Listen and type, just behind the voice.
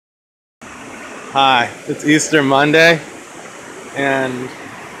Hi, it's Easter Monday, and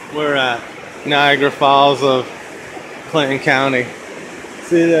we're at Niagara Falls of Clinton County.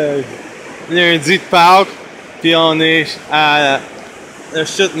 See, there's un petit parc, puis on est à la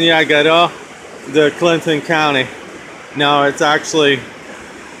chute Niagara de Clinton County. Now, it's actually,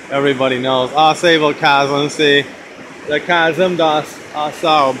 everybody knows, Ausable chasm, c'est le chasm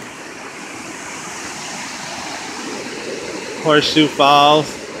d'Ausable. Horseshoe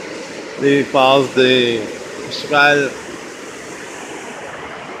Falls, the falls de Cheval.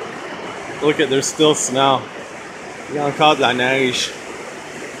 Look at, there's still snow. You gotta call it la neige.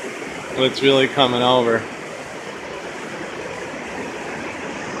 It's really coming over.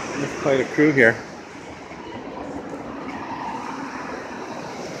 There's quite a crew here.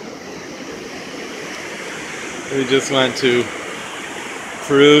 We just went to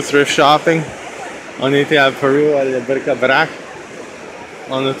Peru thrift shopping. On était à Peru à la bric-à-brac.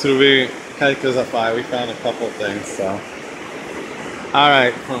 On a trouvé quelques affaires. We found a couple things, so.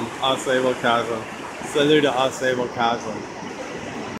 Alright, from Ausable Chasm. Salut to Ausable Chasm.